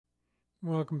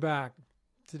Welcome back.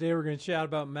 Today we're going to chat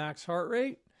about max heart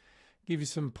rate, give you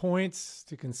some points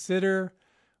to consider,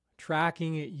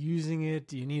 tracking it, using it.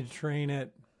 Do you need to train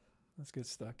it? Let's get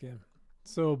stuck in.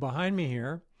 So behind me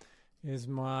here is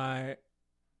my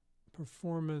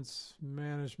performance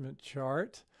management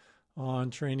chart on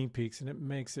Training Peaks, and it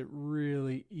makes it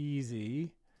really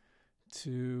easy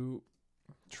to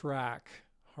track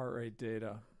heart rate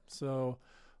data. So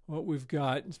what we've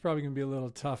got, it's probably going to be a little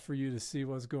tough for you to see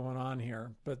what's going on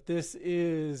here, but this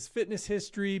is fitness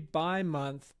history by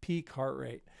month peak heart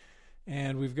rate.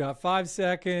 And we've got 5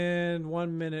 second,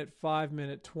 1 minute, 5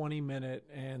 minute, 20 minute,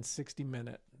 and 60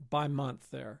 minute by month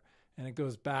there. And it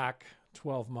goes back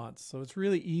 12 months. So it's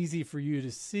really easy for you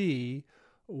to see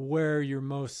where your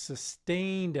most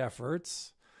sustained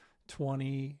efforts,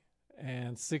 20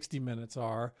 and 60 minutes,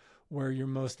 are, where your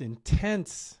most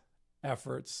intense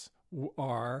efforts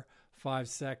are 5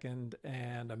 second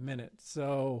and a minute.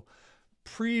 So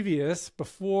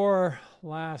before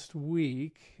last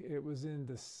week, it was in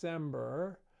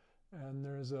December, and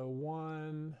there's a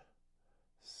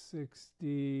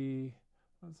 160,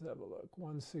 let's have a look,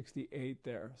 168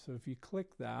 there. So if you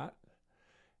click that,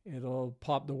 it'll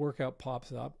pop, the workout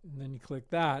pops up, and then you click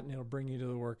that and it'll bring you to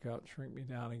the workout. Shrink me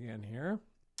down again here.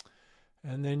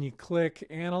 And then you click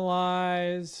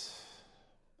analyze,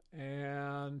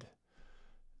 and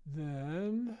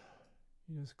then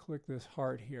you just click this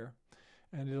heart here,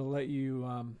 and it'll let you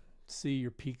see your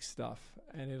peak stuff,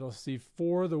 and it'll see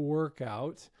for the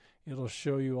workout, it'll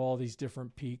show you all these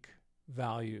different peak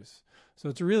values. So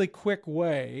it's a really quick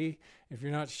way, if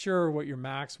you're not sure what your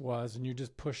max was and you're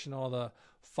just pushing all the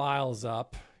files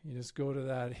up, you just go to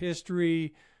that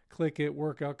history, click it,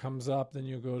 workout comes up, then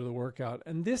you'll go to the workout.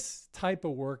 And this type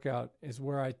of workout is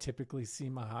where I typically see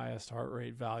my highest heart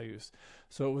rate values.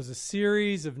 So it was a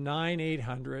series of 9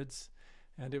 800s,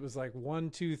 and it was like 1,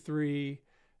 2, 3,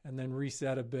 and then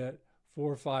reset a bit,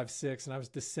 4, 5, 6, and I was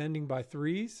descending by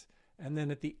threes. And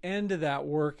then at the end of that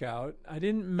workout, I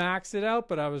didn't max it out,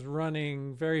 but I was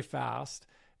running very fast,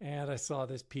 and I saw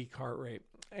this peak heart rate.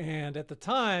 And at the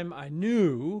time, I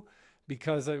knew,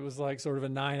 because it was like sort of a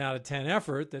 9 out of 10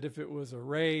 effort, that if it was a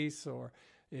race or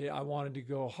I wanted to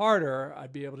go harder,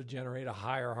 I'd be able to generate a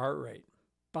higher heart rate.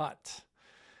 But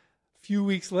a few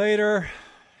weeks later,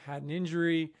 had an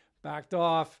injury, backed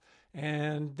off,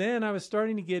 and then I was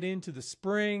starting to get into the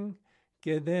spring,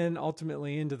 then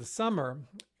ultimately into the summer.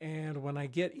 And when I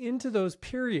get into those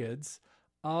periods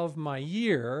of my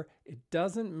year, it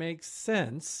doesn't make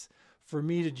sense for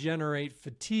me to generate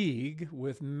fatigue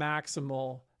with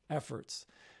maximal efforts,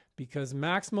 because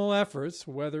maximal efforts,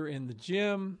 whether in the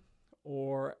gym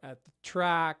or at the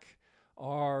track,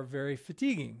 are very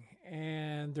fatiguing,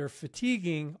 and they're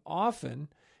fatiguing often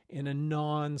in a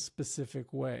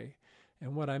non-specific way.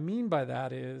 And what I mean by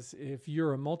that is, if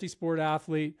you're a multi-sport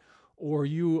athlete or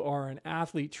you are an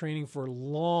athlete training for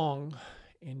long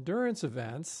endurance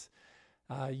events,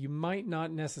 you might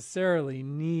not necessarily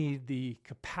need the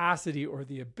capacity or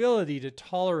the ability to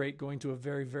tolerate going to a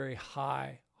very, very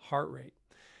high heart rate.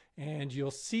 And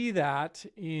you'll see that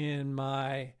in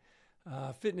my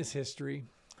fitness history.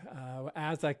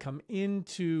 As I come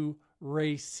into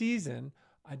race season,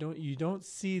 you don't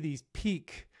see these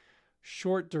peak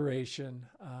short duration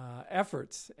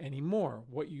efforts anymore.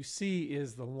 What you see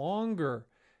is the longer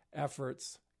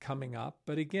efforts coming up,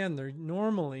 but again, they're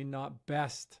normally not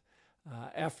best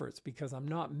efforts, because I'm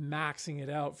not maxing it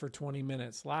out for 20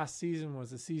 minutes. Last season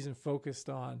was a season focused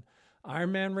on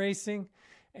Ironman racing,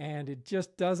 and it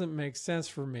just doesn't make sense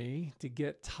for me to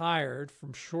get tired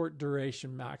from short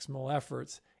duration maximal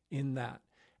efforts in that.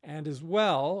 And as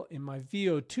well, in my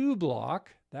VO2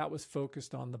 block, that was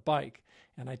focused on the bike.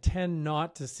 And I tend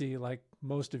not to see, like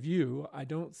most of you, I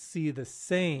don't see the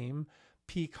same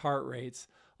peak heart rates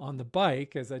on the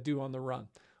bike as I do on the run.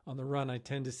 On the run, I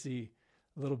tend to see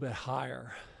a little bit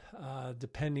higher,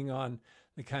 depending on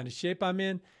the kind of shape I'm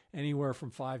in, anywhere from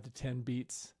 5 to 10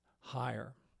 beats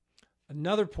higher.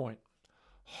 Another point,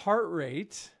 heart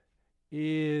rate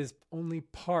is only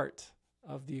part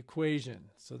of the equation.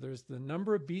 So there's the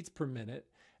number of beats per minute,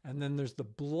 and then there's the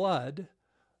blood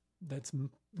that's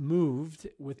moved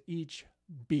with each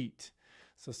beat.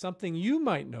 So something you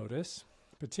might notice,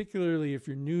 particularly if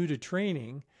you're new to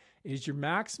training, is your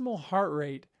maximal heart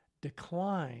rate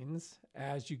declines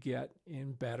as you get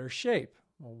in better shape.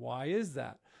 Well, why is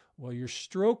that? Well, your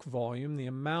stroke volume, the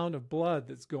amount of blood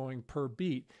that's going per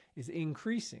beat, is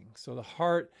increasing. So the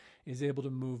heart is able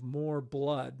to move more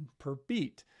blood per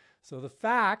beat. So the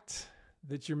fact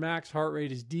that your max heart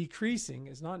rate is decreasing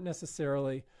is not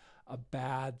necessarily a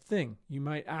bad thing. You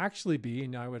might actually be,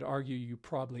 and I would argue you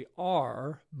probably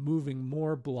are, moving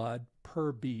more blood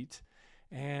per beat.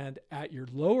 And at your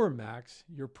lower max,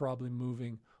 you're probably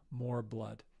moving more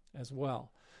blood as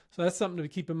well. So that's something to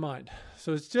keep in mind.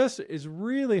 So it's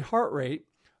really heart rate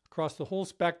across the whole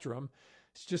spectrum.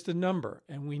 It's just a number,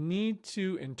 and we need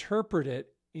to interpret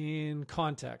it in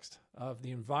context of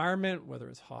the environment, whether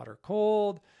it's hot or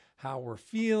cold, how we're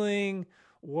feeling,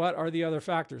 what are the other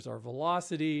factors, our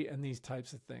velocity, and these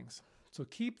types of things. So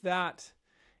keep that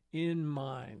in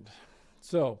mind.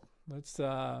 So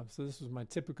so this was my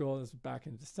typical, this was back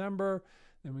in December.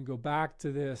 Then we go back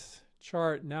to this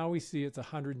chart. Now we see it's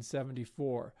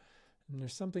 174. And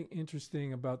there's something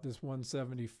interesting about this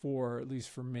 174, at least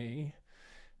for me.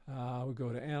 We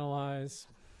go to analyze,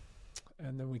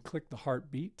 and then we click the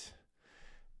heartbeat,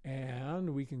 and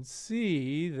we can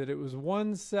see that it was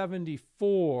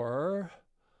 174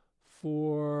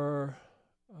 for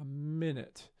a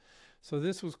minute. So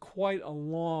this was quite a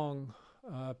long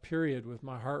period with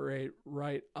my heart rate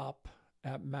right up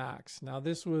at max. Now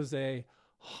this was a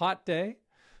hot day,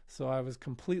 so I was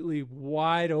completely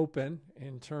wide open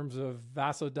in terms of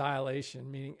vasodilation,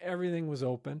 meaning everything was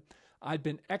open. I'd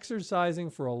been exercising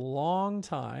for a long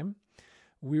time.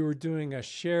 We were doing a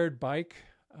shared bike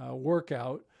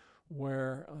workout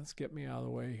where, let's get me out of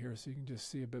the way here so you can just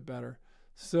see a bit better.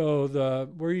 So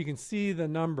where you can see the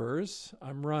numbers,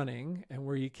 I'm running, and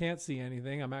where you can't see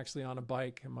anything, I'm actually on a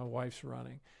bike and my wife's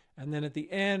running. And then at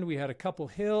the end, we had a couple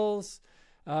hills,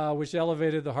 which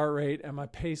elevated the heart rate, and my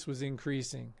pace was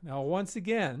increasing. Now, once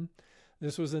again,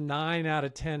 this was a 9 out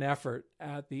of 10 effort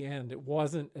at the end. It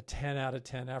wasn't a 10 out of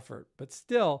 10 effort, but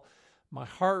still, my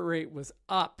heart rate was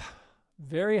up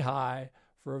very high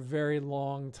for a very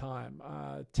long time,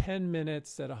 10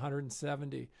 minutes at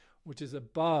 170, which is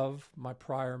above my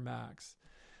prior max.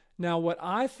 Now, what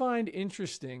I find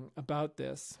interesting about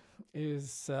this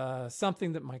is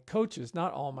something that my coaches,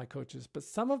 not all my coaches, but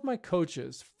some of my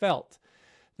coaches felt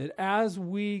that as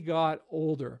we got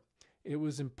older, it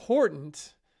was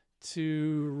important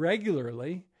to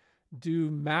regularly do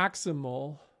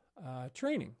maximal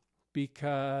training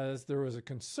because there was a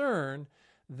concern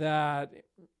that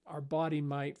our body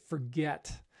might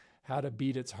forget how to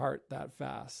beat its heart that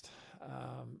fast.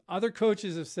 Other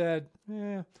coaches have said,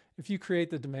 if you create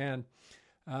the demand,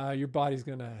 your body's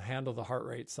going to handle the heart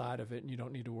rate side of it and you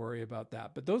don't need to worry about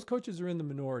that. But those coaches are in the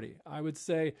minority. I would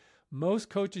say most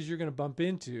coaches you're going to bump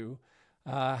into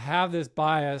have this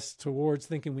bias towards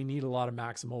thinking we need a lot of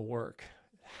maximal work.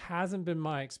 It hasn't been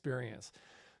my experience.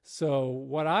 So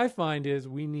what I find is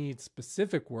we need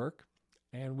specific work,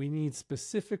 and we need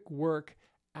specific work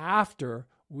after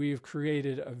we've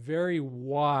created a very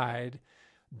wide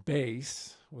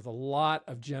base with a lot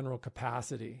of general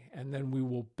capacity, and then we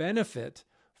will benefit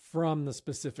from the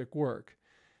specific work.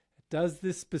 Does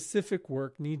this specific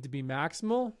work need to be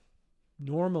maximal?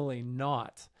 Normally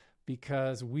not,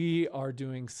 because we are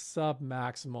doing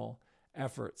sub-maximal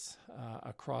efforts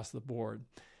across the board.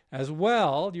 As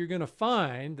well, you're going to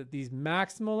find that these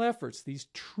maximal efforts, these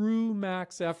true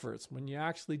max efforts, when you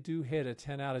actually do hit a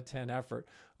 10 out of 10 effort,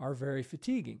 are very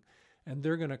fatiguing. And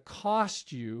they're going to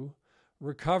cost you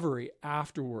recovery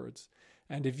afterwards.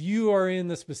 And if you are in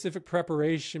the specific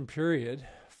preparation period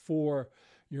for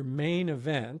your main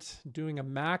event, doing a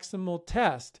maximal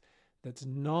test that's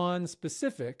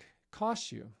non-specific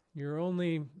costs you. You're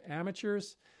only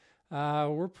amateurs.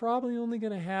 We're probably only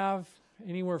going to have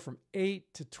anywhere from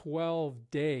 8 to 12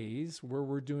 days where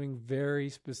we're doing very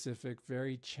specific,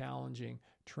 very challenging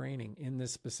training in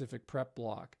this specific prep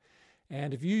block.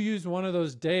 And if you use one of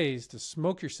those days to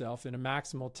smoke yourself in a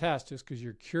maximal test just because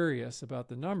you're curious about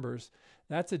the numbers,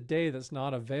 that's a day that's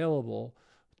not available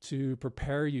to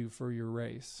prepare you for your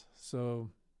race. So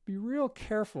be real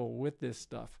careful with this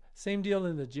stuff. Same deal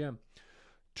in the gym.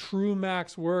 True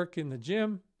max work in the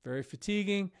gym, very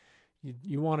fatiguing.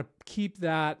 You want to keep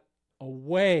that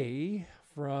away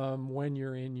from when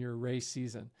you're in your race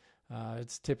season.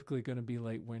 It's typically going to be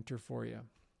late winter for you.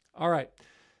 All right.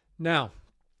 Now,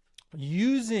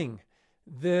 using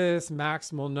this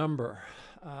maximal number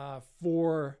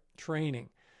for training,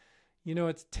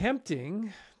 it's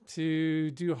tempting to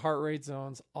do heart rate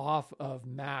zones off of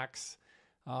max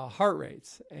heart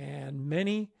rates, and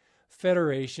many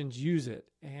federations use it,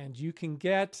 and you can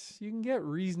get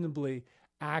reasonably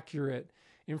accurate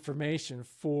information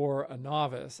for a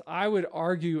novice. I would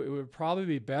argue it would probably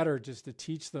be better just to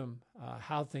teach them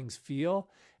how things feel,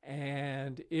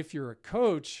 and if you're a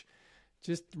coach,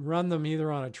 just run them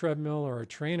either on a treadmill or a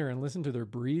trainer and listen to their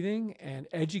breathing and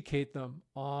educate them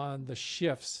on the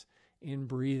shifts in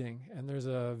breathing. And there's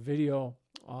a video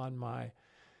on my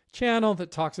channel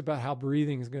that talks about how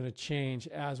breathing is going to change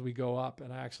as we go up,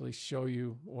 and I actually show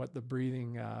you what the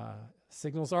breathing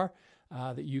signals are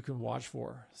that you can watch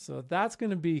for. So that's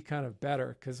going to be kind of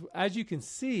better, because as you can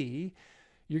see,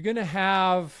 you're going to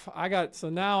have, so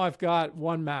now I've got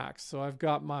one max. So I've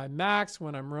got my max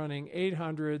when I'm running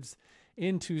 800s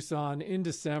in Tucson in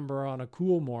December on a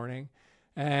cool morning.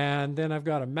 And then I've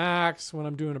got a max when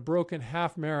I'm doing a broken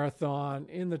half marathon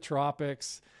in the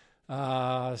tropics,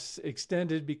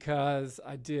 extended because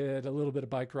I did a little bit of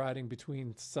bike riding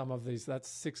between some of these. That's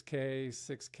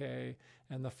 6K,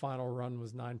 and the final run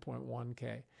was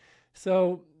 9.1K.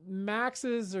 So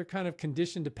maxes are kind of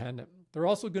condition dependent. They're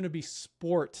also going to be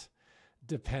sport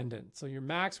dependent. So your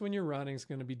max when you're running is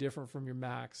going to be different from your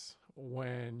max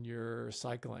when you're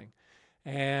cycling.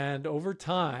 And over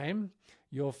time,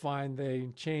 you'll find they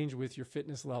change with your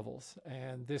fitness levels.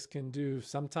 And this can do,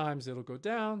 sometimes it'll go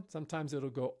down, sometimes it'll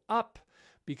go up,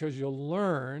 because you'll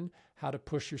learn how to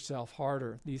push yourself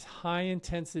harder. These high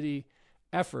intensity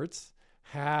efforts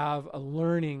have a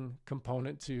learning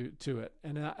component to it.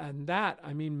 And that,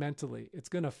 I mean mentally. It's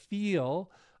going to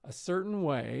feel a certain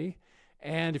way.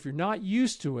 And if you're not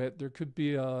used to it, there could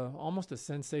be almost a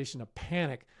sensation of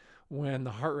panic when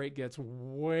the heart rate gets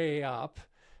way up,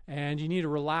 and you need to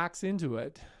relax into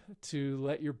it to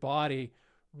let your body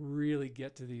really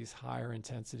get to these higher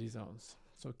intensity zones.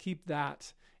 So keep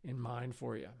that in mind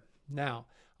for you. Now,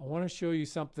 I want to show you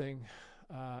something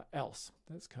else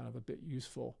that's kind of a bit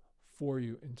useful for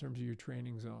you in terms of your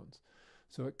training zones.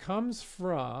 So it comes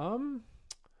from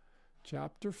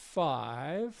Chapter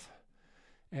 5,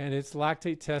 and it's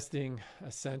lactate testing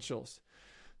essentials.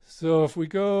 So if we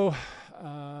go,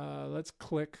 let's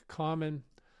click common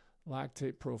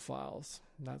lactate profiles,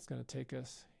 and that's going to take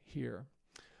us here.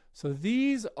 So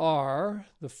these are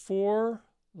the 4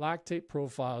 lactate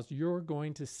profiles you're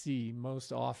going to see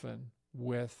most often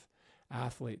with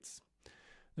athletes.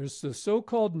 There's the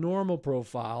so-called normal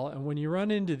profile, and when you run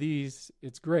into these,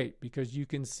 it's great because you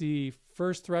can see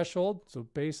first threshold, so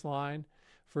baseline,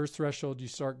 first threshold, you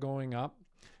start going up.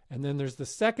 And then there's the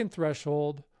second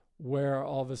threshold where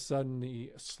all of a sudden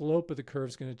the slope of the curve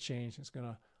is going to change. It's going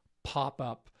to pop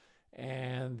up,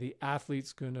 and the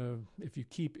athlete's going to, if you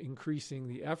keep increasing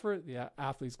the effort, the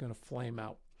athlete's going to flame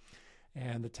out,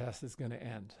 and the test is going to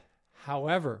end.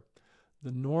 However,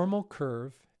 the normal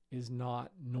curve is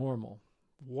not normal.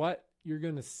 What you're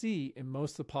going to see in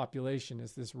most of the population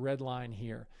is this red line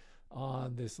here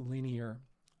on this linear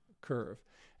curve.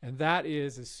 And that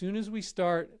is, as soon as we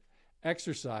start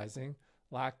exercising,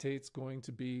 lactate's going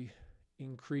to be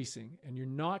increasing. And you're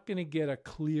not going to get a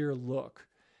clear look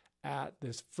at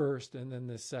this first and then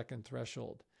this second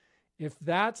threshold. If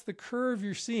that's the curve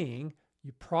you're seeing,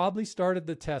 you probably started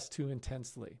the test too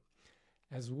intensely.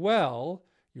 As well,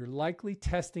 you're likely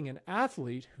testing an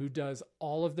athlete who does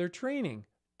all of their training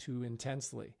too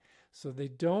intensely. So they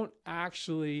don't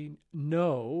actually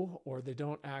know, or they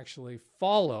don't actually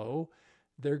follow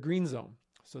their green zone.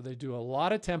 So they do a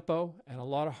lot of tempo and a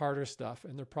lot of harder stuff,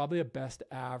 and they're probably a best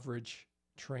average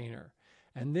trainer.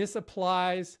 And this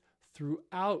applies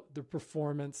throughout the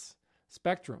performance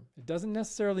spectrum. It doesn't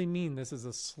necessarily mean this is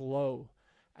a slow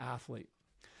athlete.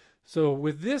 So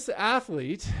with this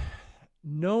athlete,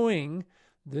 knowing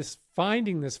this,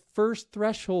 finding this first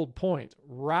threshold point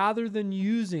rather than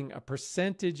using a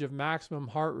percentage of maximum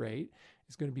heart rate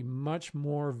is going to be much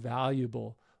more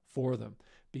valuable for them,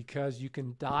 because you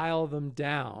can dial them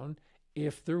down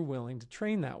if they're willing to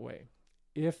train that way.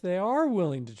 If they are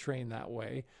willing to train that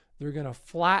way, they're going to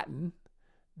flatten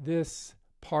this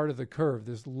part of the curve,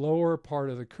 this lower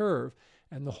part of the curve,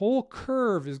 and the whole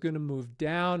curve is going to move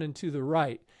down and to the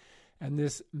right. And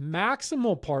this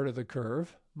maximal part of the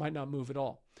curve might not move at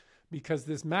all, because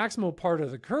this maximal part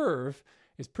of the curve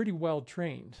is pretty well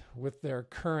trained with their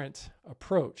current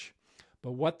approach.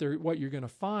 But what you're going to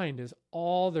find is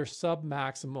all their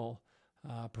submaximal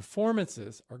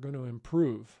performances are going to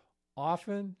improve,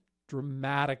 often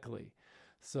dramatically.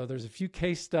 So there's a few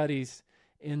case studies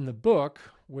in the book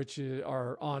which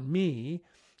are on me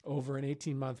over an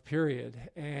 18-month period,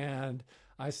 and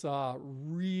I saw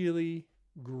really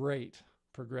great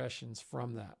progressions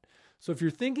from that. So if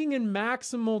you're thinking in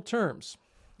maximal terms,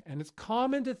 and it's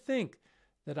common to think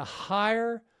that a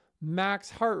higher max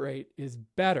heart rate is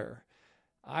better,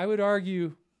 I would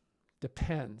argue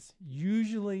depends.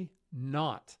 Usually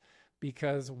not,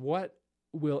 because what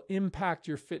will impact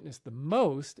your fitness the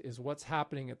most is what's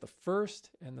happening at the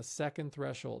first and the second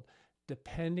threshold,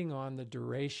 depending on the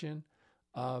duration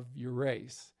of your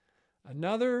race.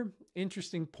 Another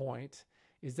interesting point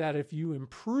is that if you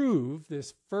improve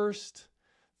this first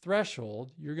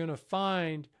threshold, you're going to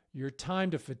find your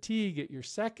time to fatigue at your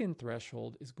second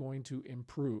threshold is going to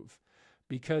improve,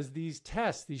 because these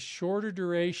tests, these shorter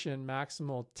duration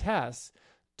maximal tests,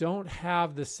 don't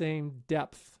have the same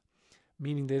depth,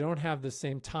 meaning they don't have the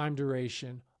same time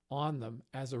duration on them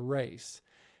as a race.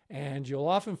 And you'll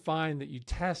often find that you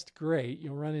test great.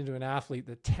 You'll run into an athlete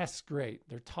that tests great.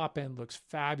 Their top end looks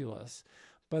fabulous,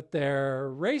 but their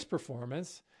race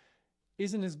performance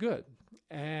isn't as good.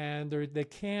 And they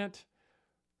can't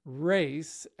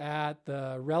race at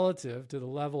the relative to the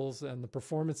levels and the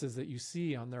performances that you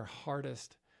see on their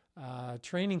hardest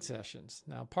training sessions.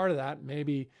 Now, part of that,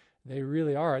 maybe they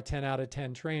really are a 10 out of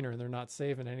 10 trainer and they're not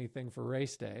saving anything for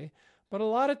race day. But a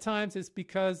lot of times it's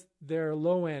because their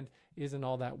low end isn't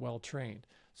all that well trained.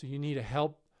 So you need to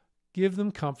help give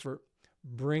them comfort,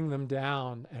 bring them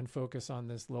down, and focus on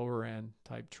this lower end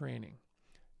type training.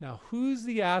 Now, who's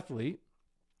the athlete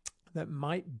that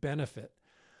might benefit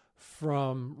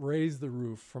from raise the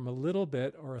roof, from a little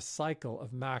bit or a cycle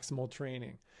of maximal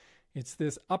training? It's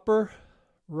this upper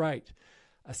right,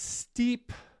 a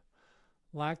steep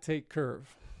lactate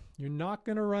curve. You're not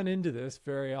going to run into this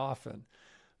very often,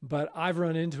 but I've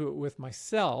run into it with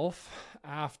myself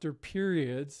after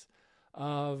periods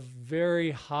of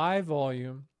very high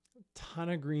volume, ton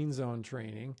of green zone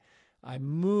training. I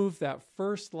moved that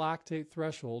first lactate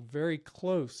threshold very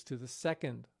close to the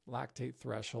second lactate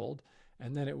threshold,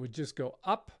 and then it would just go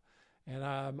up and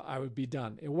I would be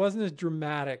done. It wasn't as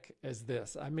dramatic as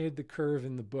this. I made the curve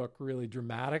in the book really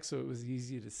dramatic so it was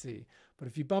easy to see. But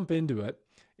if you bump into it,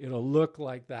 it'll look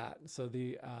like that. So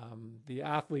the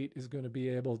athlete is going to be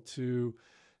able to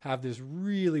have this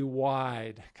really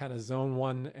wide kind of zone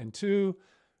 1 and 2,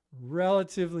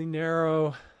 relatively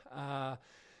narrow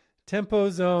tempo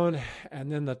zone,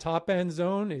 and then the top end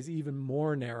zone is even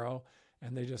more narrow,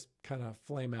 and they just kind of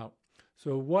flame out.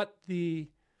 So what the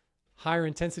higher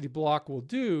intensity block will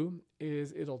do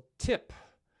is it'll tip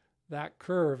that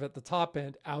curve at the top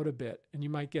end out a bit, and you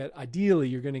might get, ideally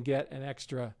you're going to get an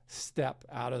extra step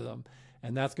out of them,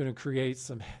 and that's going to create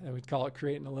some, and we'd call it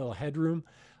creating a little headroom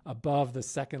above the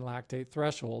second lactate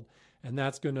threshold, and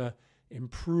that's going to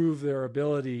improve their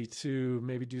ability to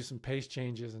maybe do some pace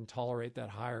changes and tolerate that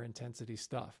higher intensity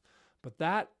stuff. But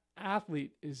that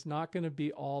athlete is not going to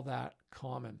be all that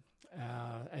common,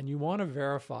 and you want to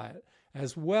verify it.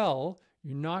 As well,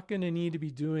 you're not going to need to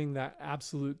be doing that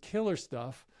absolute killer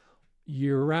stuff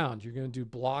year round. You're going to do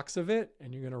blocks of it,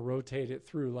 and you're going to rotate it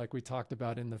through like we talked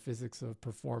about in the Physics of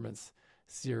Performance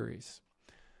series.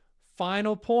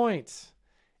 Final point,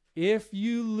 if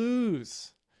you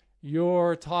lose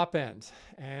your top end,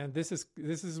 and this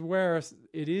is where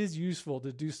it is useful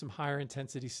to do some higher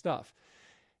intensity stuff.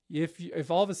 If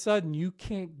all of a sudden you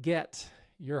can't get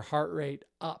your heart rate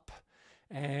up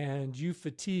and you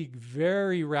fatigue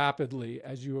very rapidly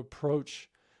as you approach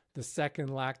the second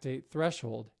lactate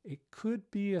threshold, it could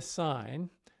be a sign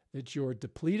that you're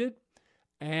depleted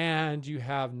and you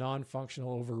have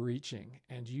non-functional overreaching,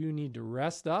 and you need to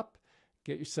rest up,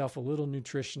 get yourself a little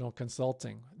nutritional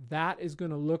consulting. That is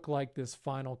going to look like this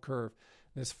final curve,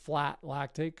 this flat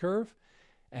lactate curve,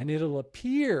 and it'll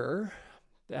appear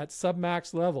at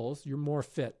submax levels you're more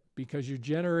fit because you're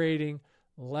generating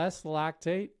less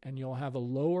lactate and you'll have a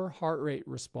lower heart rate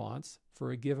response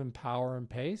for a given power and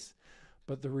pace.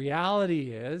 But the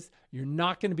reality is you're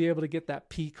not going to be able to get that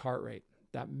peak heart rate,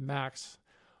 that max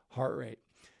heart rate.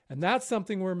 And that's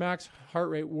something where max heart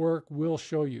rate work will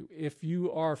show you. If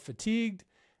you are fatigued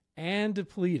and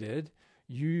depleted,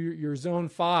 your zone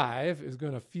 5 is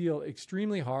going to feel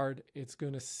extremely hard. It's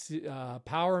going to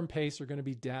power and pace are going to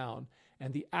be down,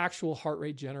 and the actual heart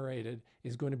rate generated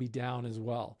is going to be down as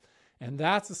well. And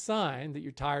that's a sign that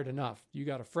you're tired enough. You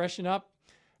got to freshen up,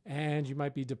 and you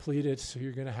might be depleted, so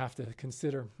you're going to have to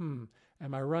consider, am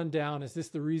I run down? Is this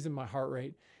the reason my heart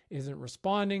rate isn't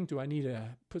responding? Do I need to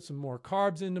put some more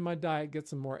carbs into my diet, get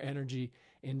some more energy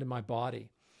into my body?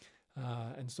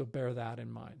 And so bear that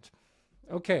in mind.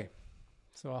 Okay,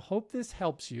 so I hope this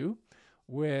helps you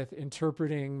with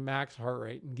interpreting max heart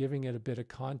rate and giving it a bit of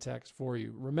context for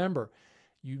you. Remember,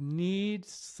 you need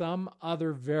some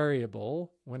other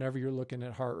variable whenever you're looking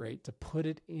at heart rate to put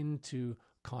it into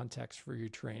context for your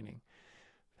training.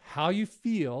 How you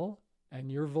feel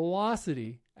and your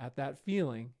velocity at that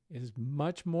feeling is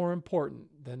much more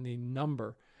important than the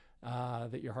number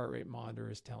that your heart rate monitor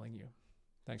is telling you.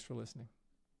 Thanks for listening.